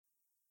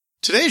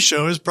Today's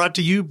show is brought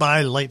to you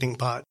by Lightning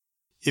Pod.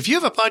 If you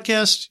have a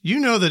podcast, you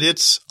know that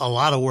it's a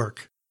lot of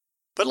work.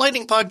 But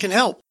Lightning Pod can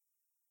help.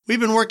 We've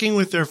been working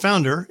with their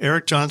founder,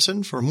 Eric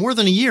Johnson, for more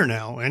than a year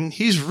now, and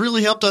he's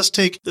really helped us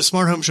take the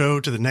Smart Home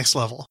Show to the next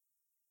level.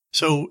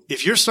 So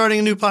if you're starting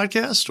a new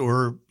podcast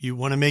or you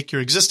want to make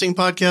your existing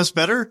podcast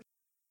better,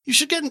 you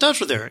should get in touch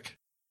with Eric.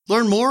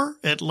 Learn more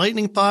at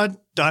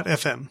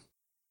lightningpod.fm.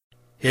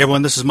 Hey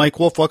everyone, this is Mike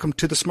Wolf. Welcome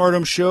to the Smart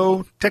Home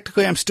Show.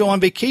 Technically, I'm still on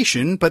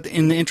vacation, but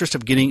in the interest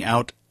of getting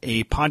out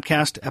a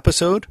podcast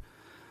episode,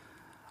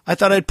 I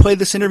thought I'd play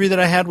this interview that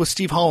I had with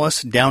Steve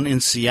Hollis down in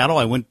Seattle.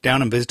 I went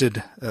down and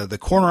visited the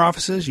Korner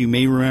offices. You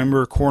may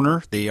remember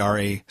Korner. They are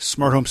a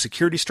smart home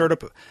security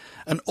startup,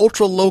 an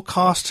ultra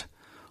low-cost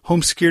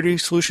home security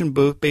solution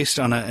based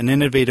on an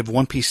innovative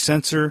one-piece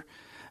sensor,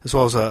 as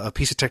well as a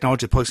piece of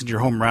technology that plugs into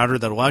your home router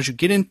that allows you to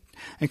get in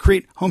and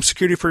create home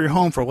security for your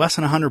home for less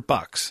than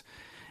 $100.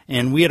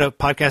 And we had a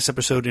podcast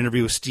episode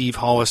interview with Steve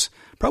Hollis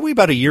probably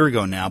about a year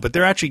ago now, but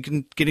they're actually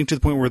getting to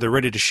the point where they're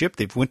ready to ship.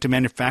 They've went to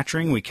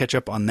manufacturing. We catch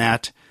up on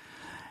that.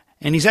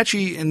 And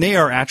they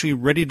are actually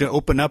ready to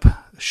open up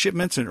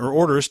shipments or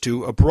orders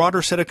to a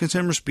broader set of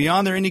consumers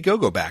beyond their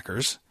Indiegogo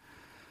backers.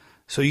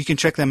 So you can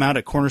check them out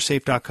at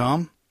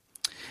cornersafe.com.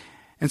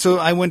 And so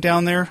I went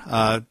down there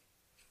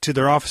to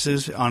their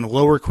offices on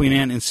Lower Queen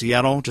Anne in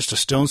Seattle, just a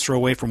stone's throw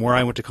away from where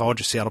I went to college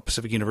at Seattle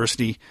Pacific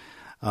University.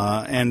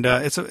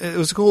 It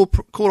was a cool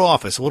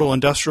office, a little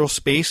industrial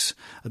space.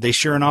 They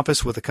share an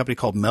office with a company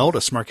called Meld,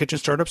 a smart kitchen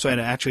startup. So I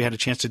actually had a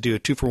chance to do a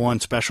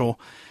 2-for-1 special.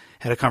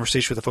 Had a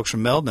conversation with the folks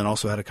from Meld, and then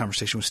also had a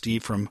conversation with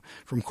Steve from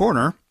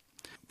Korner.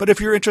 But if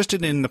you're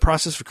interested in the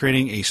process of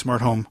creating a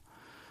smart home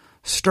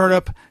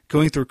startup,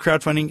 going through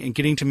crowdfunding and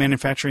getting to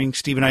manufacturing,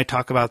 Steve and I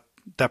talk about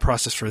that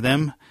process for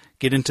them,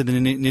 get into the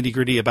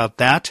nitty-gritty about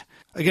that.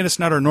 Again, it's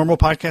not our normal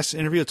podcast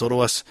interview. It's a little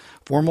less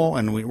formal,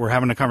 and we're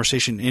having a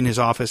conversation in his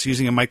office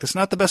using a mic that's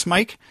not the best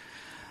mic.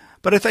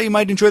 But I thought you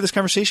might enjoy this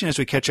conversation as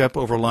we catch up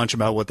over lunch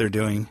about what they're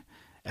doing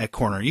at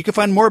Korner. You can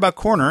find more about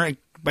Korner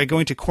by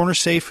going to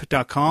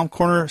cornersafe.com,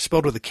 Korner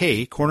spelled with a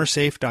K,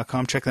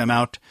 cornersafe.com. Check them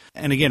out.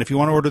 And again, if you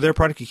want to order their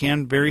product, you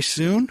can very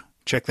soon.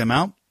 Check them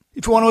out.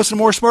 If you want to listen to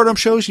more Smart Home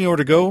shows, you know where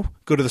to go.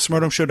 Go to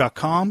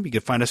thesmarthomeshow.com. You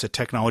can find us at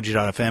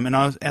technology.fm.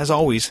 And as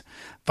always,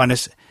 find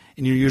us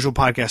in your usual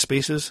podcast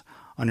spaces,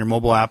 on your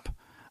mobile app,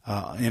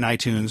 in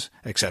iTunes,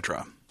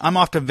 etc. I'm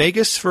off to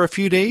Vegas for a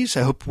few days.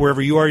 I hope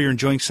wherever you are, you're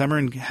enjoying summer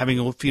and having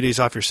a few days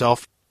off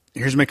yourself.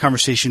 Here's my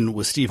conversation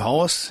with Steve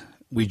Hollis.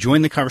 We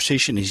joined the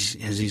conversation as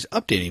he's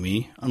updating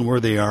me on where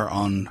they are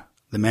on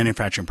the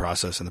manufacturing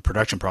process and the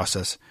production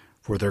process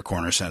for their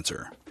Korner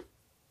sensor.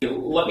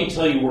 Let me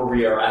tell you where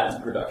we are at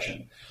in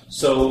production.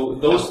 So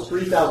those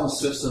 3,000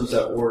 systems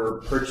that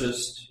were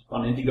purchased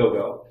on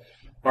Indiegogo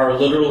are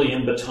literally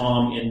in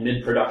Batam in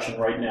mid-production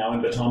right now,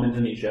 in Batam,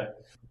 Indonesia.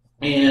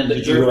 And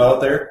did you go out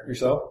there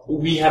yourself?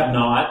 We have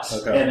not.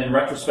 Okay. And in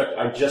retrospect,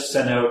 I just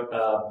sent out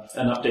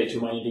an update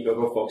to my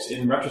Indiegogo folks.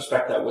 In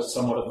retrospect, that was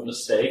somewhat of a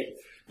mistake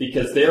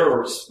because there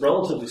were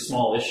relatively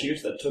small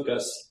issues that took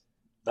us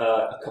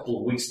a couple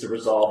of weeks to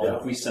resolve. And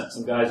if we sent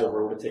some guys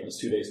over, it would have taken us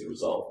 2 days to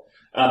resolve.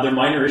 They're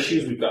minor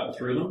issues. We've gotten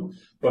through them,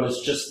 but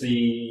it's just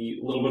the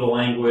little bit of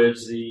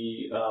language,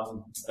 the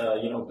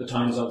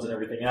time zones and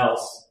everything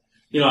else.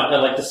 I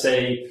like to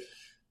say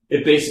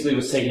it basically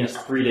was taking us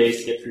 3 days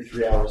to get through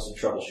 3 hours of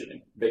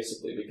troubleshooting,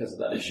 basically, because of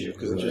that issue.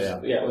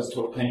 It was a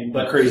total pain.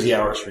 But crazy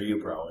hours for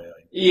you, probably.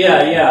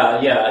 Yeah.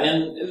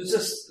 And it was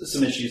just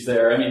some issues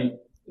there. I mean,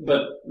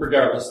 but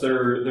regardless,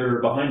 they're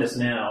behind us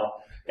now.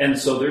 And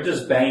so they're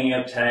just banging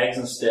up tags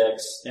and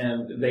sticks,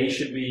 and they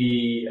should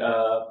be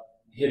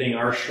hitting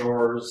our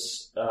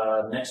shores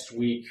next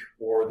week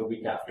or the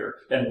week after.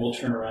 And we'll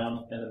turn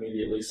around and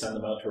immediately send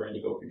them out to our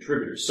Indigo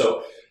contributors.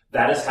 So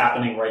that is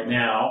happening right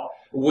now.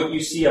 What you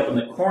see up in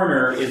the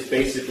corner is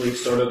basically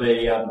sort of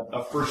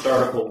a first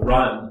article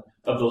run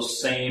of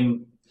those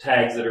same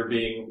tags that are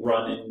being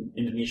run in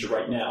Indonesia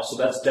right now. So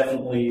that's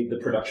definitely the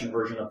production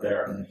version up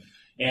there. Mm-hmm.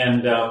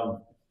 And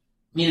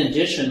in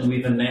addition,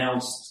 we've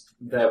announced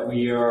that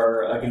we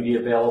are going to be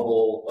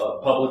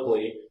available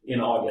publicly in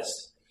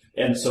August.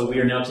 And so we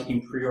are now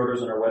taking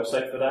pre-orders on our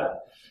website for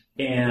that.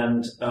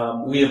 And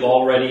we have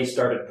already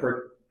started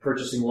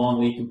purchasing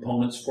long lead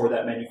components for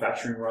that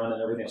manufacturing run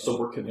and everything else. So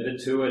we're committed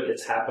to it.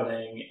 It's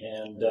happening,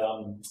 and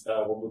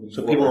we're moving forward.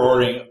 So people are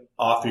ordering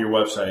off of your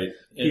website.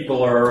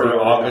 People are for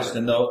August,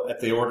 and if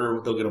they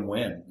order, they'll get them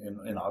when?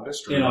 In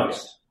August? Or in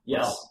August,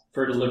 yes. Wow.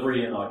 For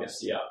delivery in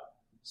August, yeah.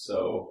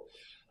 So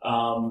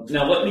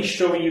now let me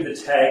show you the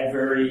tag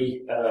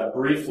very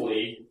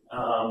briefly.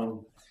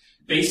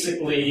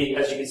 Basically,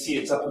 as you can see,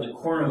 it's up in the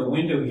corner of the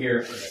window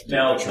here.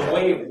 Now, the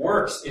way it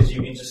works is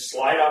you can just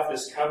slide off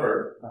this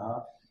cover,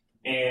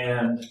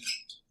 and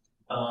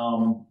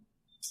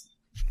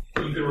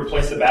you can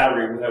replace the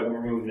battery without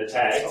removing the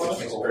tag, which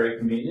makes it very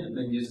convenient.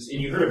 And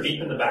you heard a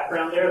beep in the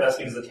background there. That's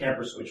because the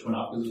tamper switch went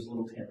off. There's a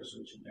little tamper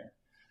switch in there.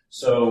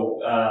 So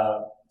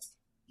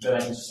then I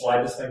can just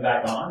slide this thing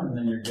back on, and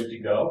then you're good to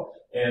go.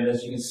 And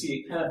as you can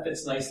see, it kind of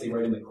fits nicely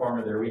right in the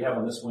corner there. We have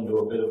on this window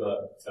a bit of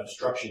a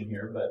obstruction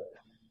here, but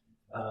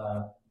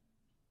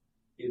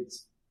it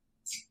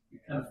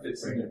kind of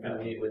fits in there kind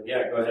of neatly.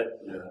 Yeah, go ahead.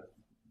 Yeah.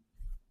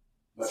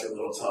 Might be a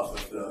little tough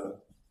with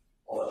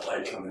all that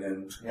light coming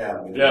in.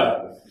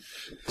 Yeah.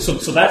 So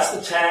that's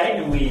the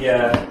tag, and we,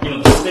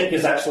 the stick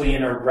is actually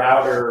in a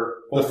router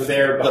over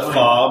there behind. The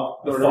fob.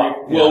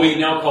 Well, we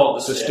now call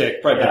it the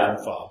stick. Probably better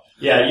than fob.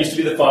 Yeah, it used to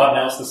be the fob,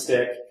 now it's the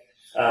stick.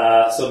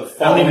 So the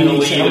fob. How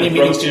many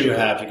meetings did you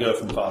have to go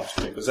from fob to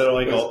stick? Was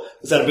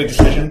that a big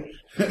decision?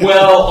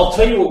 Well, I'll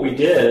tell you what we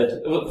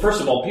did.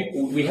 First of all,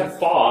 we had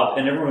fob,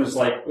 and everyone was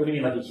like, "What do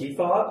you mean, like a key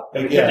fob?"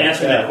 And we kept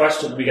answering that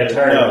question. We got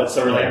tired of it,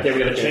 so we're like, "Okay, we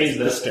got to change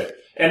this." Stick.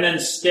 And then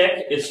stick.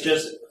 It's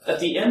just at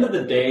the end of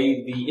the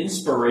day, the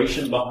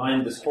inspiration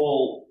behind this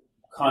whole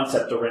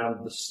concept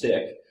around the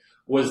stick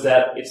was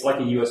that it's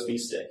like a USB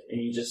stick,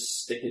 and you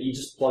just stick it. You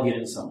just plug it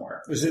in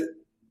somewhere.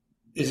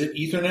 Is it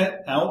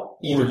Ethernet out?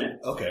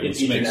 Ethernet. Okay.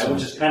 It's Ethernet,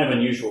 which is kind of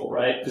unusual,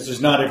 right? Because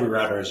there's not every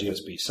router has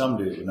USB. Some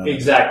do.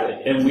 Exactly.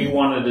 And we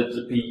wanted it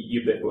to be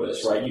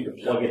ubiquitous, right? You could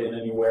plug it in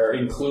anywhere,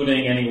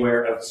 including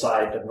anywhere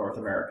outside of North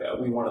America.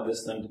 We wanted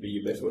this thing to be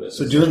ubiquitous.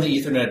 So doing the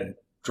Ethernet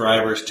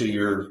drivers to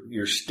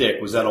your stick,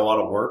 was that a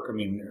lot of work? I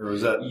mean, or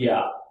was that...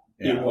 Yeah.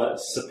 It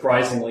was,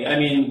 surprisingly. I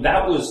mean,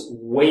 that was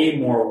way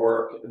more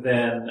work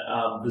than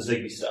the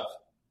Zigbee stuff.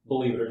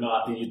 Believe it or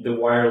not, the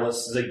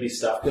wireless Zigbee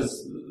stuff.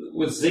 Because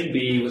with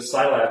Zigbee, with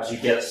Scilabs, you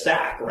get a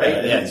stack,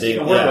 right? You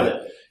can work with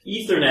it.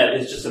 Ethernet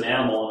is just an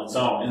animal on its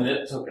own, and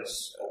it took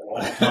us a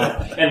long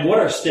time. And what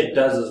our stick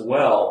does as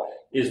well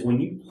is when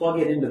you plug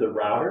it into the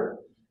router,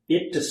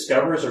 it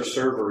discovers our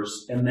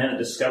servers, and then it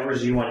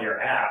discovers you on your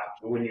app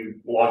when you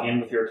log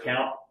in with your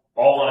account,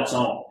 all on its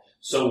own.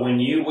 So what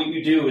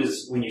you do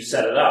is when you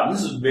set it up, and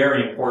this is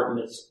very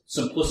important, it's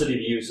simplicity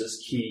of use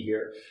is key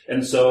here.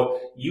 And so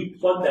you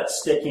plug that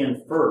stick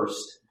in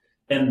first,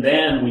 and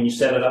then when you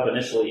set it up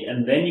initially,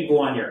 and then you go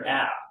on your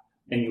app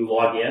and you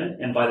log in,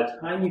 and by the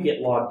time you get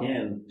logged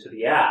in to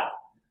the app,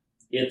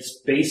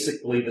 it's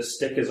basically the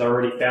stick has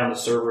already found the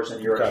servers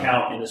in your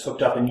account and is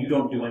hooked up, and you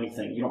don't do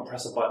anything. You don't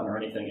press a button or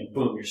anything, and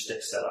boom, your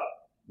stick's set up.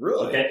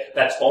 Really? Okay?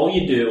 That's all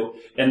you do.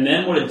 And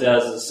then what it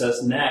does is it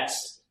says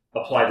next,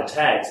 apply the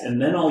tags.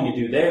 And then all you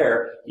do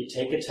there, you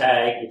take a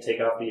tag, you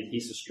take off the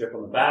adhesive strip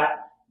on the back,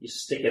 you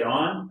stick it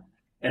on,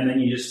 and then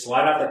you just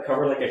slide out that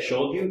cover like I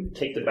showed you,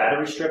 take the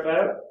battery strip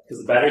out,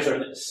 because the batteries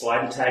are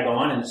slide the tag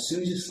on, and as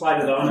soon as you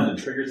slide it on and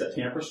it triggers that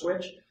tamper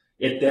switch,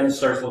 it then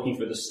starts looking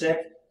for the stick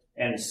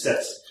and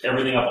sets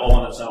everything up all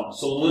on its own.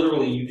 So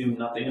literally you do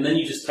nothing, and then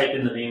you just type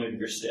in the name of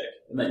your stick.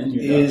 And then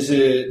you're done. Is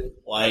it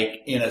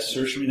like in a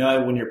search,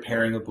 when you're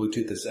pairing with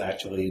Bluetooth, it's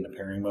actually in a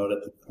pairing mode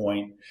at the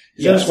point?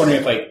 Yes. I'm just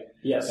wondering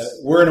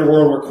if we're in a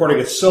world where Korner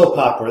gets so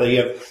popular that you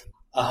have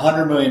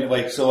 100 million,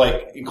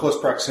 in close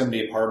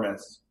proximity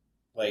apartments,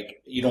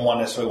 you don't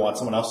necessarily want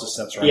someone else's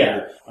sensor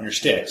on your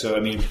stick. So, I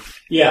mean.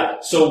 Yeah.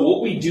 So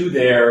what we do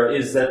there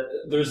is that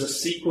there's a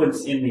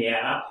sequence in the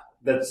app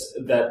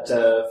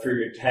for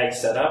your tag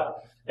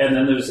setup, and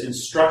then there's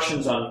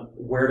instructions on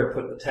where to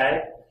put the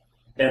tag,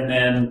 and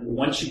then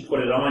once you put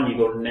it on, you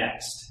go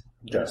next.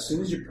 Okay. As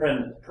soon as you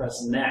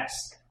press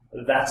next,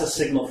 that's a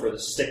signal for the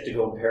stick to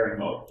go in pairing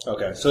mode.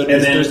 Okay, so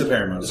there's the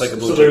pairing mode. It's like a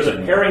Bluetooth. So there's a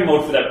pairing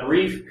mode for that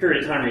brief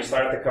period of time where you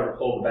slide out the cover,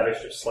 pull the battery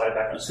strip, slide it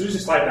back on. As soon as you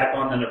slide it back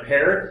on, then they're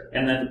paired,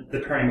 and then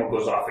the pairing mode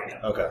goes off again.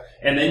 Okay.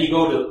 And then you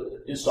go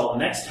to install the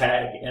next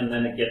tag, and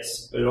then it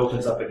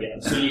opens up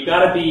again. So you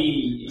got to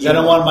be. I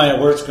don't want my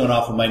alerts going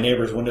off and my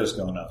neighbor's windows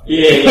going up.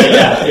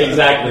 Yeah,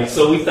 exactly.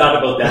 So we thought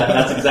about that, and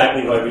that's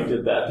exactly why we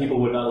did that. People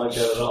would not like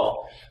that at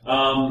all.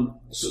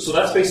 So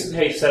that's basically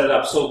how you set it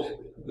up. So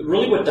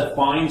really what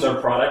defines our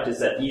product is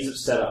that ease of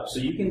setup. So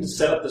you can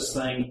set up this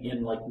thing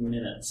in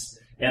minutes.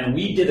 And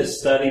we did a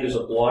study, there's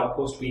a blog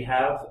post we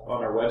have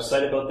on our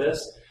website about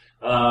this.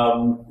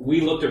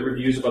 We looked at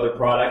reviews of other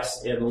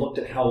products and looked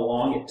at how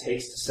long it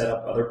takes to set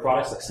up other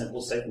products like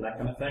Simple Safe and that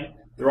kind of thing.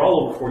 They're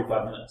all over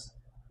 45 minutes.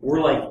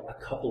 We're like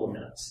a couple of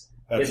minutes.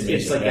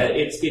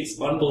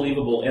 It's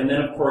unbelievable. And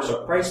then of course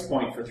our price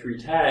point for 3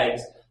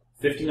 tags,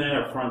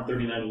 $59 up front,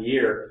 $39 a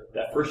year.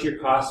 That first year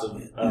cost of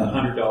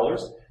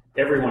 $100.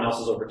 Everyone else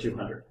is over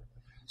 $200.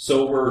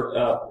 So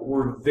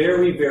we're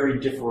very, very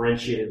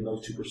differentiated in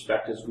those two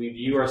perspectives. We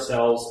view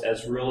ourselves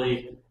as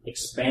really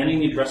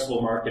expanding the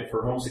addressable market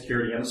for home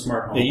security and the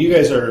smart home. Yeah, you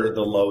guys are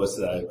the lowest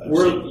that I've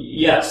seen.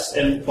 Yes,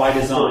 and by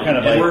design.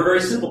 We're a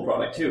very simple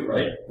product too,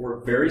 right?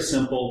 We're very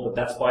simple, but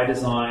that's by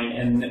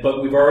design.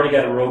 But we've already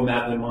got a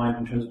roadmap in mind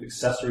in terms of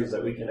accessories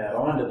that we can add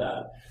on to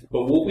that.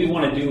 But what we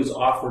want to do is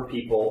offer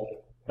people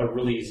a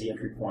really easy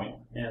entry point.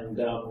 And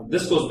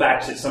this goes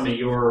back to some of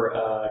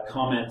your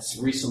comments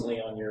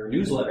recently on your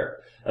newsletter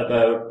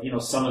about,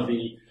 some of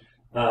the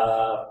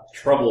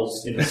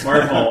troubles in the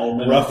smart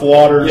home. And, rough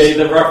waters. Yeah,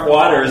 the rough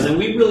waters. And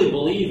we really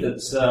believe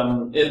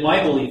that,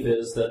 my belief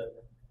is that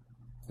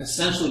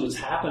essentially what's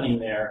happening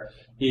there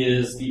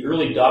is the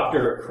early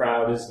adopter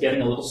crowd is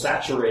getting a little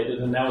saturated,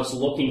 and now it's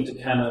looking to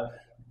kind of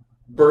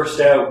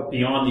burst out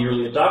beyond the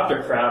early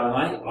adopter crowd,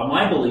 and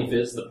my belief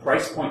is the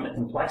price point and the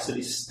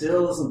complexity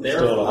still isn't there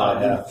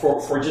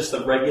for just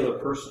the regular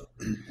person.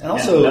 And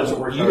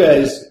also, you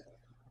guys,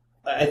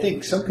 I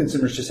think some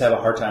consumers just have a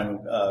hard time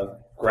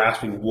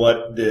grasping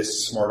what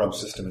this smart home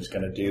system is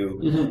going to do.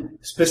 Mm-hmm.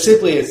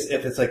 Specifically,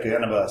 if it's like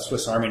kind of a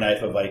Swiss Army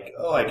knife of like,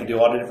 oh, I can do a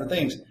lot of different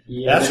things.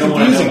 Yeah, that's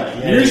confusing.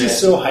 Yours is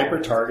so hyper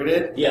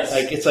targeted. Yes,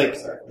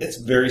 it's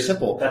very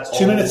simple. That's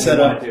 2 minute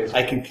setup.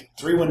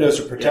 3 windows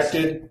are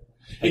protected.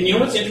 Yes. And you know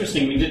what's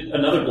interesting? We did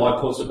another blog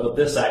post about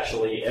this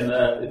actually, and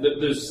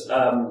there's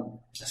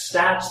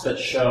stats that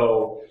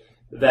show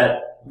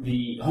that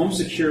the home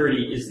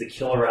security is the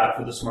killer app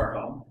for the smart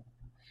home.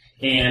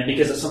 And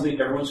because it's something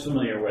everyone's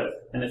familiar with,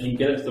 and if you can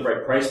get it to the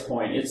right price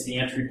point, it's the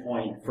entry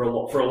point for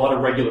a lot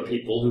of regular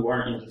people who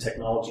aren't into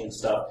technology and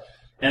stuff.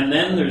 And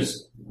then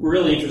there's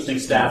really interesting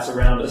stats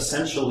around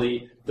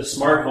essentially the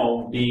smart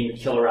home being the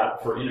killer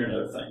app for Internet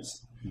of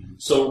Things. Mm-hmm.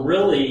 So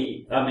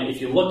really, I mean, if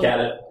you look at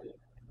it,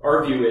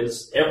 our view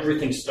is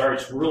everything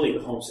starts really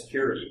with home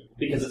security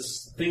because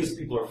it's things that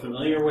people are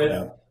familiar with.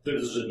 Yeah.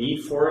 There's a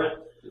need for it.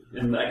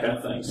 And that kind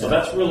of thing. So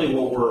that's really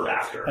what we're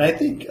after. And I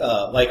think,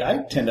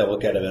 I tend to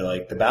look at it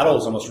like the battle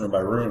is almost room by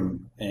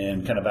room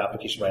and kind of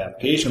application by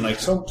application. Like,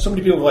 so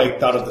many people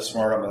thought of the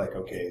smart home, like,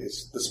 okay,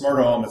 it's the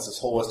smart home, it's this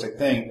holistic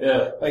thing.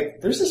 Yeah. Like,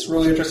 there's this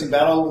really interesting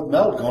battle with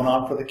Meld going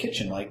on for the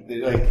kitchen.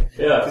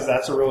 Because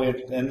that's a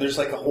really, and there's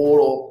like a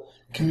whole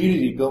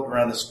community built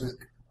around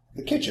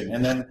the kitchen.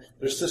 And then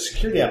there's the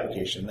security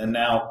application. And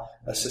now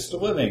assisted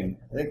living.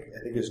 I think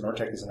it's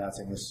Nortec is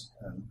announcing this,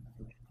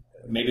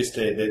 maybe it's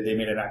today they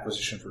made an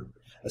acquisition for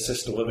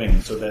assisted living,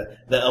 so the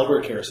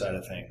elder care side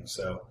of things.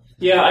 So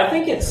yeah, I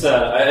think it's.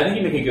 I think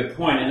you make a good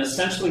point, and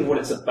essentially what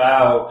it's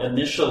about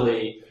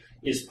initially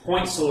is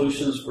point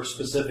solutions for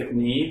specific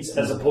needs,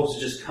 as opposed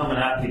to just coming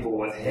at people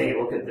with, "Hey,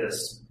 look at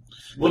this,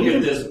 look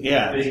at this."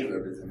 Yeah,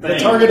 the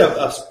target of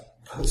a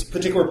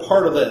particular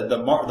part of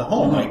the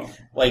home, mm-hmm.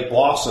 like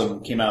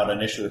Blossom came out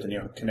initially with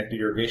a connected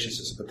irrigation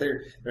system, but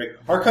they're like,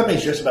 our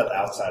company's just about the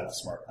outside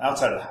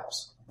of the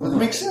house. Well, it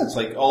makes sense.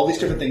 Like all these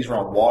different things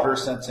around water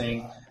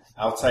sensing,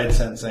 outside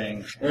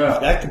sensing. Yeah.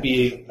 That could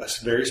be a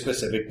very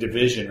specific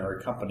division or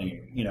a company,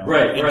 and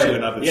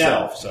of itself.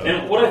 Yeah. So.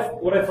 And what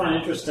I find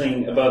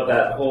interesting about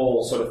that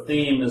whole sort of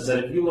theme is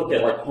that if you look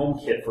at like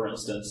HomeKit, for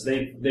instance,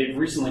 they've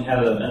recently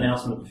had an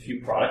announcement of a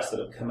few products that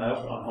have come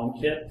out on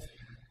HomeKit,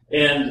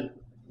 and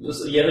this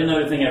is yet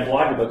another thing I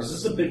blogged about, because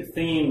this is a big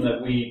theme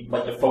that we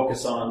like to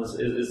focus on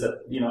is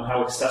that,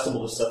 how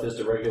accessible this stuff is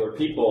to regular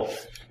people.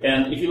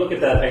 And if you look at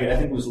that, I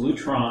think it was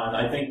Lutron,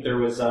 I think there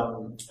was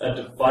a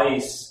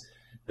device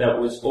that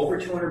was over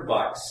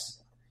 $200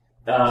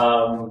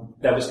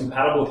 that was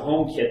compatible with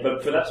HomeKit,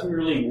 but for that to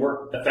really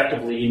work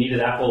effectively, you needed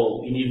the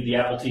Apple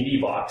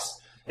TV box.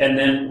 And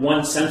then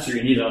one sensor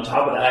you needed on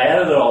top of that. I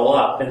added it all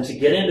up, and to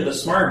get into the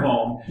smart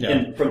home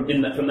and from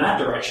that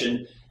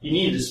direction, you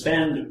needed to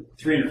spend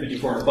 $350,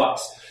 $400.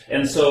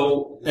 And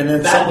so, and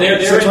then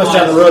 6 months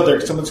down the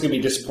road, someone's going to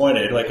be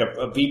disappointed, like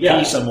a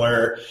VP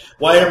somewhere.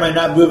 Why am I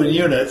not moving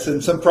units?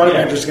 And some product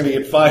manager's going to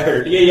get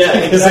fired.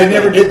 Because they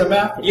never did the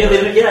math. Yeah,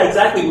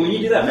 exactly. When you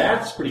do that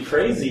math, it's pretty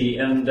crazy.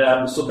 And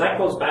so that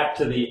goes back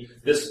to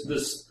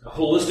this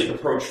holistic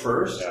approach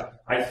first. Yeah.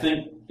 I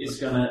think is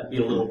going to be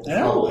a little.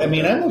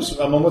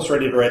 I'm almost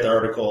ready to write the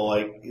article.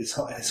 Like,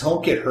 has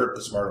HomeKit hurt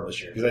the smart home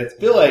this year? Because I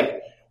feel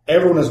like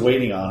everyone is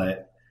waiting on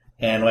it.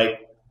 And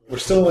we're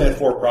still only at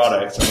 4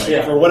 products.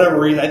 And for whatever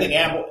reason, I think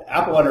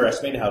Apple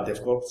underestimated how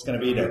difficult it's going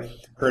to be to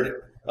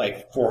hurt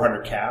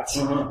 400 cats.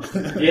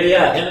 Mm-hmm.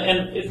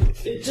 And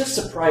it just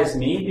surprised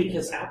me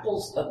because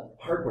Apple's a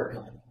hardware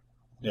company.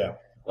 Yeah.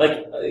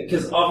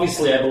 Because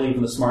obviously I believe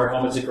in the smart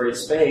home. It's a great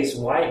space.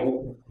 Why?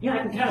 I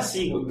can kind of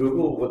see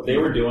what they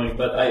were doing,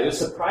 but it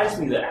surprised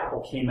me that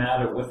Apple came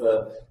at it with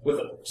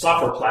a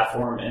software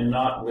platform and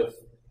not with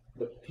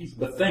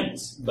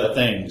things. But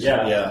things.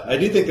 Yeah. I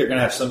do think they're going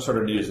to have some sort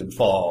of news in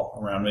fall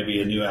around maybe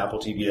a new Apple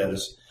TV that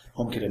is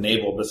HomeKit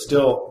enabled, but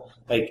still,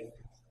 the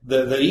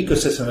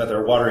ecosystem that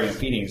they're watering and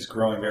feeding is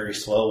growing very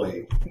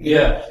slowly.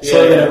 Because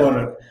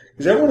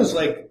everyone is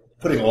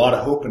putting a lot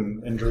of hope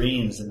and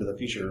dreams into the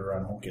future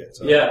around HomeKit.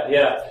 So.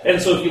 Yeah. And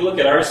so if you look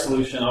at our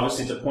solution,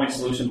 obviously it's a point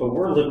solution, but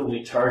we're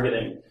literally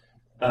targeting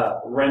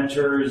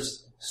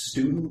renters,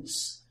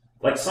 students.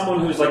 Like someone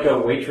who's like a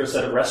waitress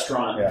at a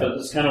restaurant but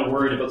is kind of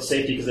worried about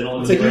safety because they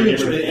don't live in the right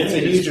neighborhood. It's a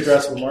huge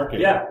addressable market.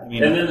 Yeah,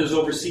 and then there's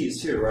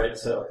overseas too, right?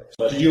 So,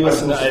 did you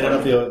listen? I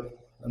don't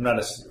know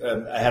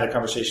if I had a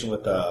conversation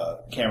with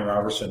Cameron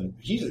Robertson.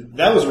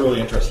 That was really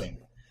interesting.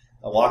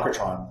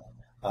 Lockertron.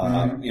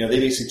 They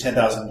basically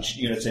 10,000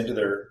 units into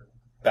their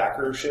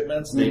backer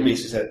shipments. They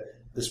basically said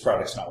this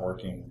product's not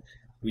working.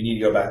 We need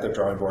to go back to the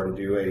drawing board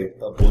to do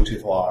a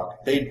Bluetooth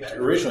lock. They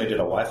originally did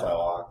a Wi-Fi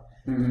lock.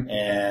 Mm-hmm.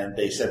 And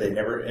they said they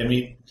never.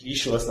 You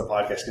should listen to the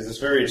podcast because it's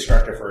very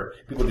instructive for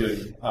people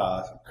doing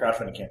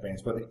crowdfunding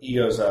campaigns. But he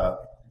goes, I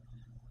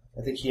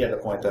think he had the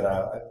point that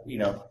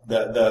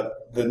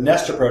the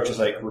Nest approach is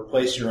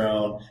replace your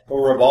own, but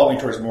we're evolving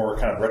towards more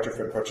kind of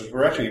retrofit approaches.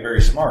 We're actually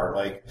very smart,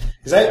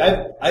 because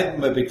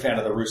I'm a big fan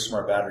of the Roost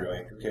Smart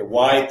Battery.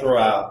 Why throw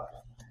out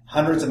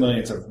hundreds of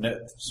millions of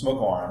smoke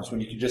alarms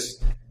when you can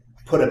just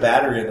put a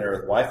battery in there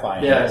with Wi-Fi?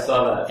 I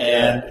saw that.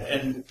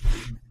 And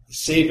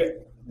save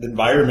the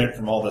environment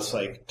from all this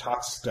like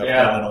toxic stuff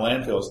down in the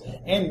landfills.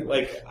 And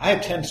like I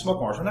have 10 smoke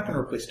alarms. We're not going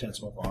to replace 10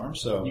 smoke alarms.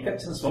 So you got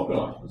 10 smoke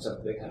alarms inside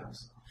the big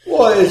house.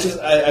 Well, it's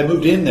just I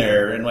moved in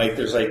there and like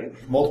there's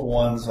like multiple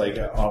ones like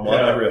on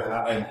every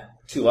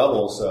 2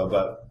 levels.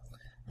 So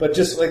but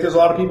just like there's a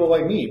lot of people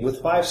like me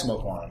with 5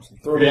 smoke alarms.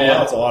 Throw them all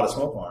out, it's a lot of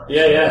smoke alarms.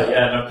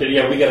 No kidding.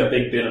 Yeah, we got a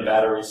big bin of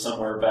batteries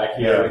somewhere back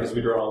here because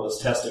we do all this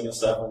testing and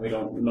stuff, and we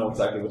don't know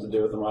exactly what to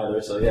do with them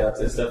either. So yeah,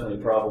 it's definitely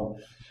a problem.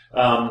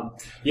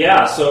 But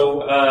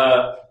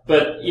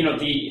you know,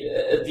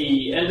 at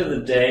the end of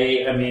the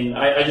day, I mean,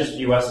 I just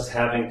view us as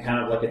having kind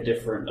of like a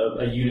different,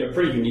 a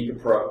pretty unique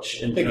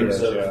approach in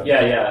terms of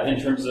in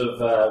terms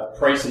of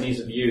price and ease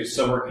of use.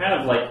 So we're kind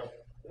of like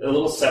a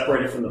little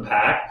separated from the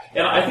pack,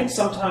 and I think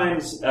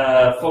sometimes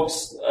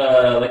folks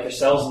like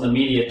yourselves in the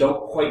media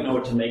don't quite know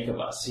what to make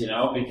of us, you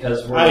know,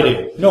 because I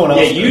do. No one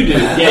else. Yeah, you do.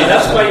 Yeah,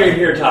 that's why you're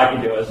here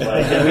talking to us,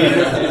 Mike. And we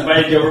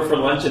invited you over for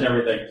lunch and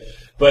everything.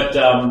 But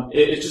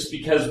it's just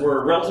because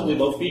we're relatively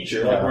low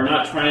feature. Like we're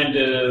not trying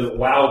to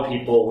wow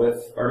people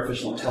with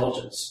artificial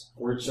intelligence.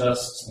 We're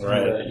just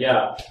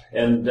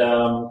and.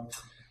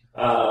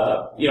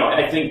 You know,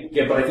 I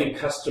think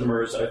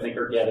customers,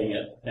 are getting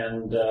it,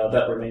 and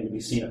that remains to be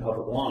seen at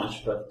public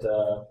launch. But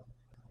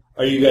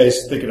are you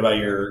guys thinking about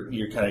your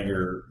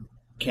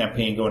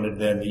campaign going into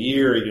the end of the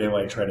year? Are you going to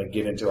like try to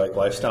get into like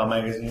lifestyle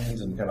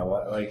magazines and kind of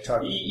like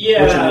talk? What's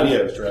your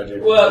media strategy?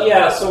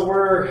 Well, so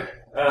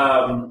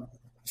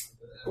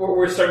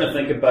we're starting to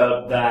think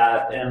about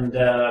that, and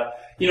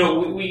you know,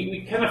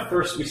 we kind of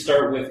we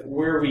start with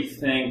where we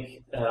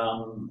think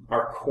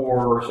our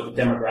core sort of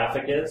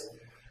demographic is.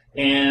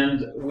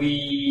 And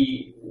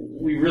we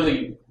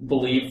really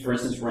believe, for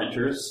instance,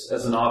 renters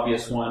as an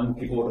obvious one,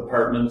 people with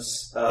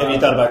apartments. Have you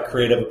thought about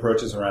creative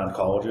approaches around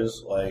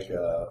colleges?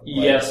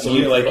 Yes.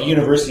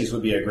 Universities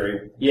would be a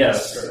great...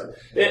 Yes.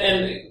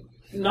 And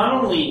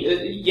not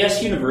only,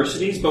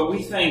 universities, but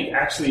we think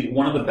actually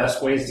one of the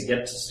best ways to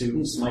get to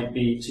students might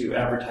be to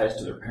advertise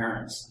to their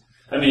parents.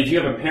 I mean, if you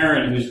have a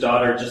parent whose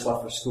daughter just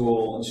left for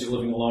school and she's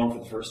living alone for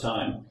the first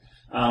time,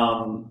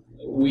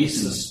 we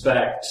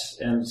suspect,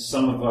 and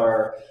some of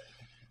our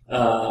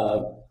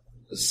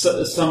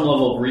some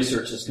level of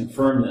research has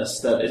confirmed this,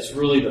 that it's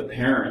really the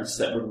parents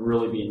that would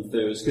really be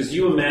enthused. Because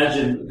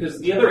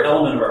the other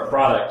element of our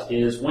product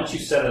is once you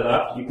set it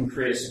up, you can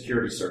create a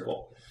security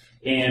circle.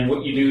 And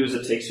what you do is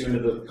it takes you into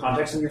the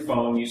contacts on your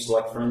phone, you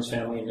select friends,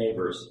 family, and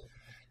neighbors.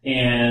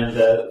 And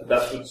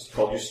that's what's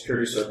called your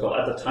security circle.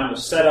 At the time of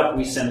setup,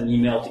 we send an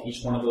email to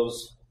each one of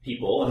those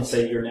people and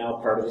say you're now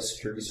part of the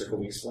security circle.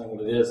 We explain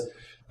what it is.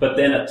 But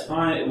then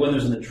when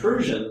there's an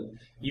intrusion,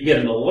 you get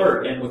an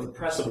alert, and with the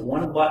press of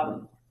one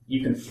button,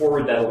 you can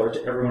forward that alert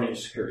to everyone in your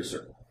security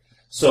circle.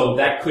 So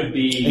that could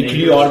be... And can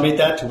you automate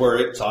that to where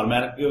it's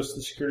automatically goes to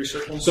the security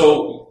circle?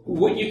 So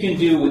what you can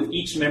do with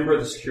each member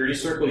of the security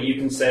circle, you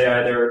can say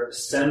either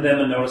send them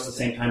a notice the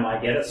same time I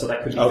get it, so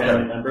that could be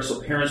family members. So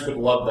parents would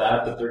love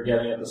that they're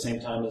getting it at the same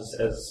time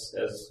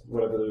as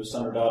whatever their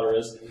son or daughter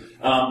is.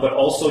 But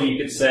also you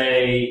could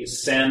say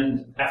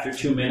send after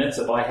 2 minutes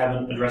if I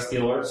haven't addressed the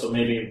alert. So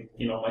maybe,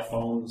 you know, my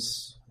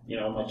phone's, you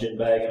know, my gym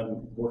bag and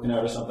I'm working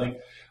out or something.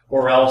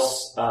 Or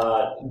else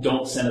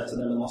don't send it to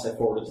them unless I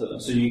forward it to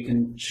them. So you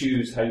can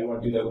choose how you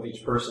want to do that with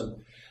each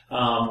person.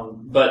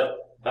 And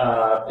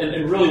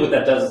really what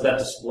that does is that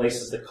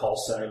displaces the call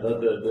center,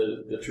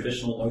 the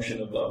traditional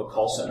notion of a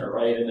call center,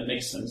 right? And it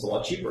makes things a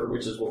lot cheaper,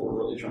 which is what we're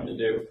really trying to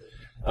do.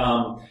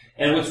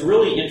 And what's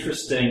really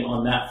interesting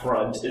on that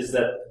front is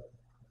that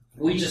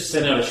we just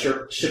sent out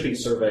a shipping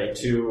survey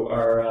to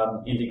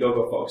our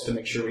Indiegogo folks to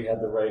make sure we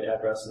had the right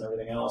address and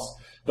everything else.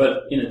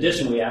 But in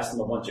addition, we asked them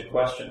a bunch of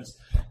questions.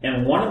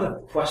 And one of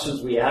the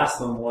questions we asked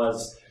them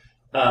was,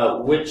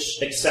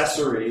 which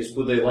accessories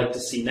would they like to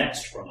see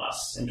next from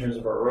us in terms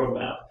of our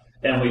roadmap?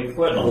 And we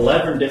put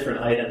 11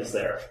 different items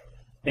there.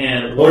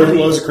 And what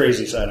was the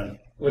craziest item?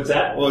 What's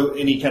that? Well,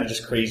 any kind of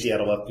just crazy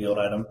out of left field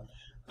item?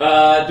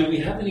 Do we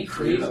have any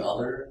crazy? Do we have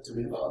other? I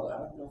don't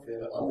know if we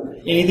have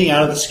other. Anything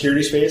out of the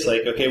security space?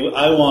 Like, okay,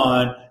 I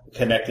want a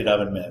connected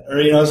oven mitt.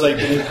 Or, you know, it's like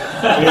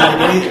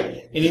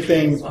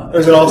anything, or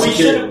is it all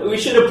security? We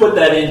should have put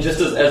that in just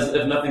as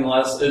if nothing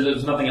else, a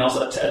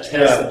test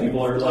that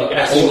people are like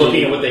actually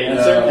looking at what they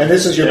answer. And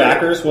this is your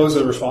backers? What was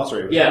the response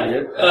rate?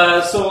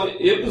 So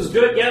it was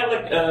good.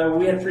 Yeah,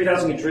 we had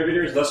 3,000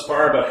 contributors thus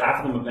far. About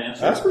half of them have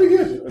answered. That's pretty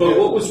good. But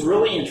what was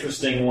really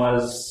interesting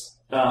was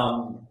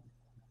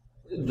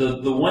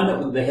the one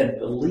that they had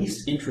the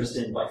least interest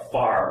in by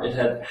far. It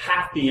had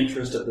half the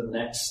interest of the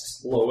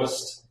next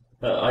lowest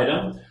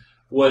item.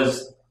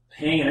 Was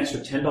paying an extra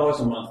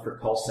 $10 a month for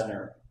call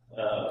center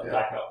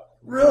backup.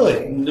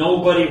 Really?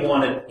 Nobody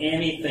wanted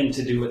anything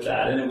to do with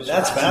that, and it was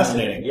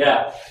fascinating.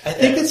 Yeah, I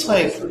think it's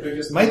like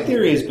my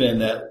theory has been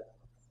that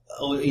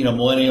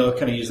millennial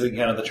kind of use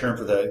kind of the term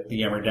for the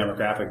younger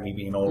demographic, me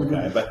being an older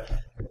guy, but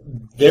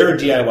they're a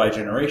DIY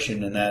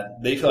generation in that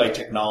they feel like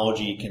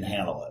technology can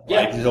handle it.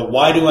 Yeah. Like, so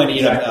why do I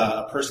need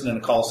a person in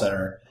a call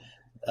center?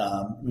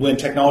 When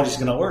technology is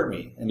going to alert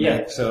me. And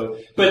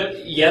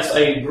But yes,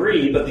 I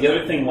agree. But the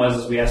other thing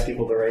was we asked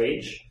people their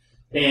age,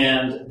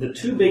 And the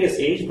two biggest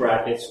age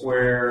brackets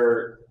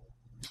were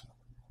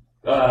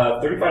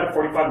 35 to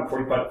 45 and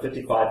 45 to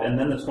 55, and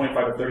then the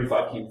 25 to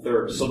 35 came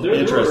third. So they're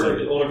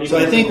interesting. Older people. So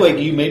I think like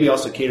you maybe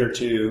also cater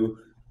to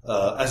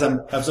as I'm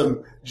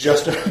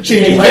just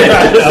changing my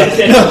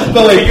background.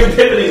 But like you're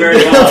pivoting very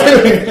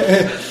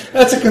well.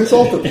 That's a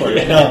consultant for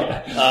you.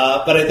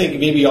 But I think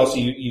maybe also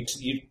you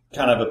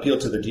kind of appeal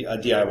to the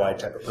DIY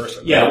type of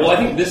person. Yeah, well, I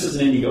think this is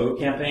an Indiegogo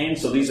campaign,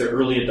 so these are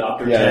early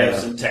adopter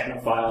types and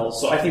technophiles.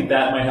 So I think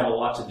that might have a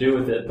lot to do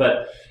with it.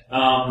 But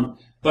I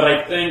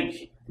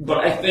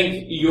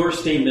think your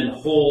statement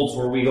holds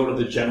where we go to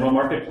the general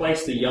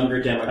marketplace, the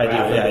younger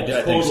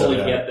demographic will totally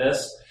get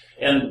this,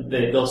 and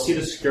they'll see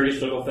the security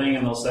struggle thing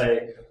and they'll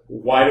say,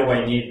 why do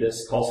I need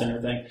this call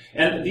center thing?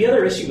 And the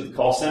other issue with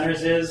call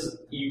centers is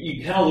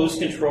you kind of lose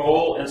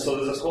control, and so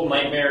there's this whole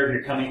nightmare of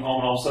you're coming home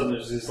and all of a sudden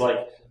there's these like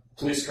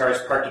police cars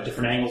parked at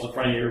different angles in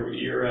front of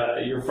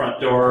your front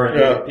door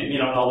and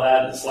and all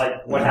that. It's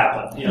like, what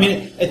happened? I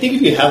mean, I think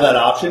if you have that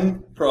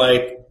option for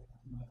like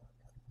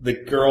the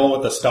girl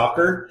with the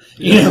stalker,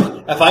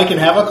 if I can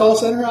have a call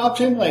center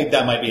option, like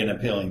that might be an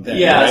appealing thing.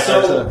 Yeah, right?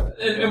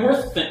 And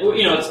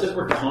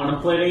we're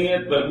contemplating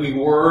it, but we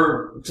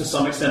were to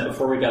some extent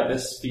before we got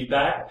this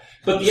feedback.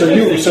 But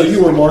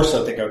you were more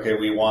so thinking, okay,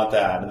 we want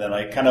that, and then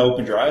I kind of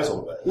opened your eyes a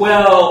little bit.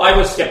 Well, I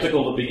was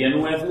skeptical to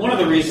begin with. One of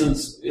the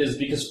reasons is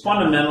because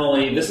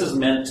fundamentally this is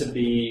meant to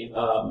be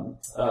a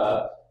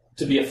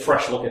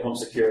fresh look at home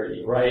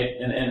security, right?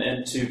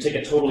 And to take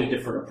a totally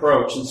different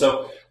approach. And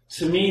so,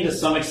 to me, to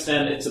some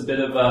extent, it's a bit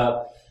of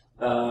a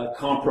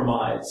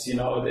compromise,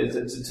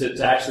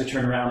 to actually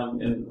turn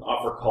around and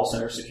offer call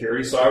center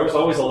security. So I was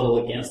always a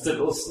little against it.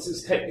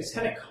 It's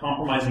kind of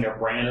compromising our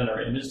brand and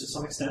our image to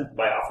some extent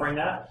by offering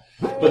that.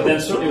 But then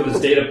certainly with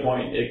this data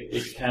point,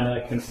 it kind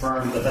of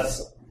confirmed that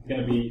that's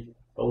going to be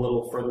a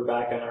little further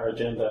back on our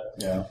agenda,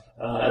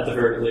 at the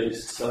very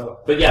least. So,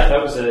 but yeah, that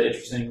was an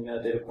interesting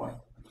data point.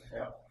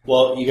 Yeah.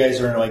 Well, you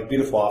guys are in like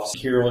beautiful office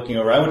here looking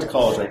over. I went to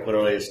college like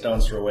literally a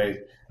stone's throw away.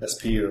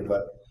 SPU,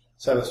 but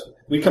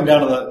we come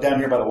down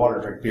here by the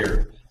water to drink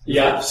beer.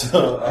 Yeah.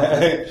 So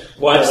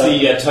watch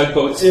the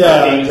tugboats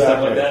and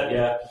stuff like that.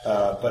 Yeah.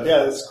 But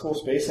yeah, it's a cool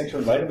space. Thanks for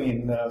inviting me,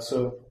 and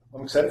so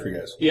I'm excited for you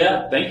guys.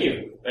 Yeah. Thank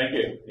you.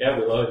 Yeah,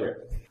 we love it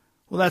here.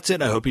 Well, that's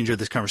it. I hope you enjoyed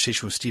this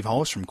conversation with Steve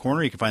Hollis from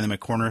Korner. You can find them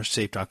at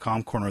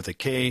cornersafe.com, Korner with a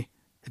K.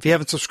 If you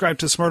haven't subscribed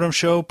to the Smart Home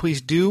Show,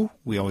 please do.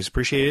 We always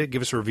appreciate it.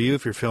 Give us a review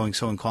if you're feeling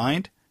so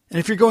inclined. And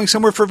if you're going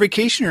somewhere for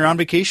vacation or on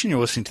vacation, you're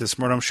listening to the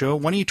Smart Home Show,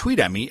 why don't you tweet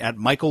at me at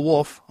Michael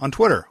Wolf on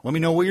Twitter. Let me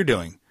know what you're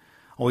doing.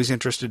 Always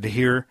interested to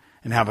hear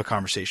and have a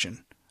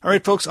conversation. All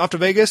right, folks, off to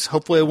Vegas.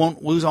 Hopefully I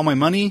won't lose all my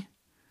money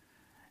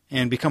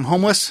and become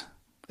homeless.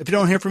 If you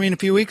don't hear from me in a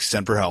few weeks,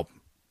 send for help.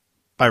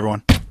 Bye,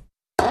 everyone.